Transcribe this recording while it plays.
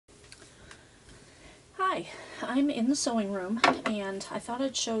Hi, I'm in the sewing room and I thought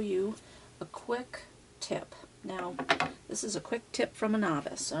I'd show you a quick tip. Now, this is a quick tip from a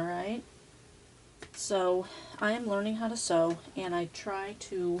novice, alright? So, I am learning how to sew and I try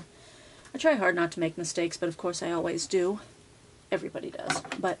hard not to make mistakes, but of course I always do. Everybody does.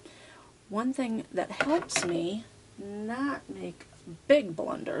 But one thing that helps me not make big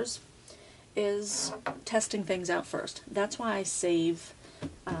blunders is testing things out first. That's why I save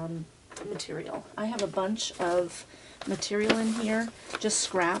material. I have a bunch of material in here, just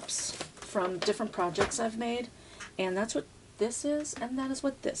scraps from different projects I've made, and that's what this is, and that is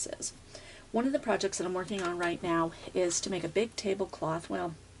what this is. One of the projects that I'm working on right now is to make a big tablecloth,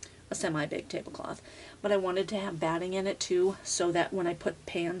 well, a semi-big tablecloth, but I wanted to have batting in it too, so that when I put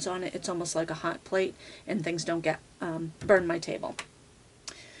pans on it, it's almost like a hot plate and things don't get burn my table.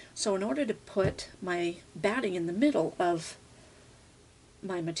 So in order to put my batting in the middle of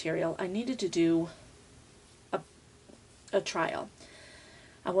my material, I needed to do a trial.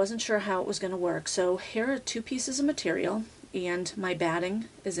 I wasn't sure how it was going to work, so here are two pieces of material and my batting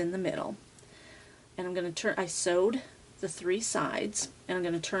is in the middle. And I'm going to I sewed the three sides and I'm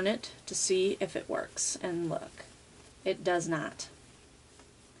going to turn it to see if it works. And look, it does not.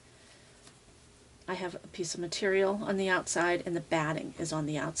 I have a piece of material on the outside and the batting is on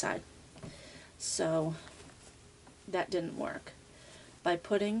the outside. So that didn't work. By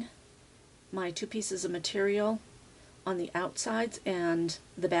putting my two pieces of material on the outsides and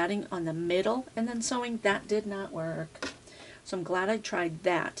the batting on the middle and then sewing, that did not work. So I'm glad I tried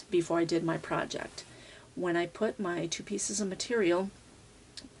that before I did my project. When I put my two pieces of material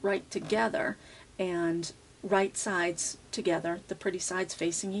right together and right sides together, the pretty sides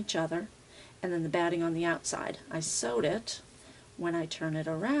facing each other, and then the batting on the outside, I sewed it. When I turn it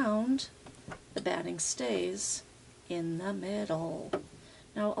around, the batting stays in the middle.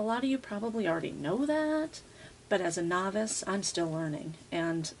 Now, a lot of you probably already know that, but as a novice, I'm still learning.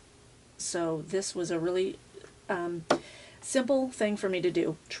 And so this was a really simple thing for me to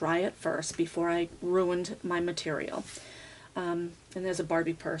do. Try it first before I ruined my material. And there's a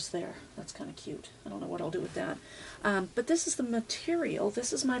Barbie purse there. That's kind of cute. I don't know what I'll do with that. But this is the material.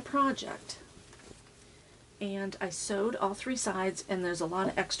 This is my project. And I sewed all three sides, and there's a lot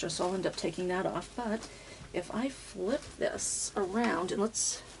of extra, so I'll end up taking that off. But if I flip this around, and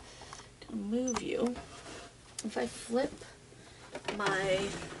let's move you, if I flip my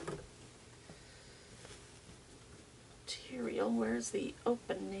material, where's the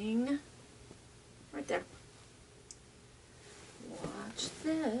opening? Right there. Watch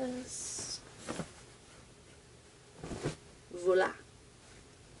this. Voila.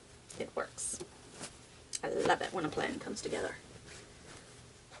 It works. I love it when a plan comes together.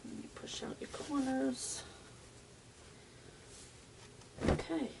 Let me push out your corners.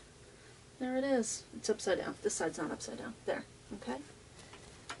 Okay, there it is. It's upside down. This side's not upside down. There, okay?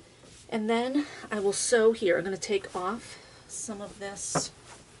 And then I will sew here. I'm going to take off some of this.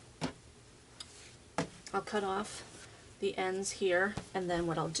 I'll cut off the ends here, and then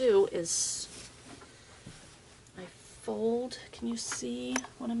what I'll do is I fold. Can you see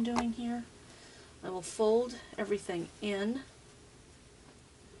what I'm doing here? I will fold everything in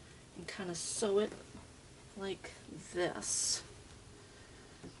and kind of sew it like this.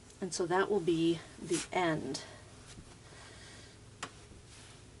 And so that will be the end.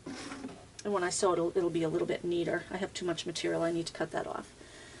 And when I sew it, it'll be a little bit neater. I have too much material. I need to cut that off.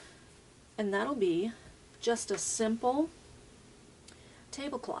 And that'll be just a simple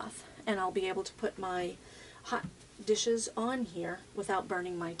tablecloth. And I'll be able to put my hot dishes on here without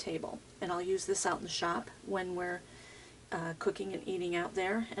burning my table. And I'll use this out in the shop when we're cooking and eating out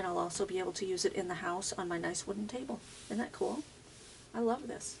there. And I'll also be able to use it in the house on my nice wooden table. Isn't that cool? I love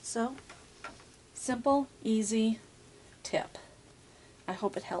this. So, simple, easy tip. I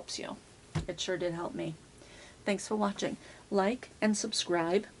hope it helps you. It sure did help me. Thanks for watching. Like and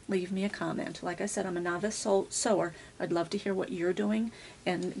subscribe. Leave me a comment. Like I said, I'm a novice sewer. I'd love to hear what you're doing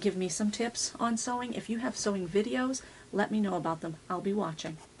and give me some tips on sewing. If you have sewing videos, let me know about them. I'll be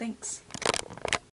watching. Thanks.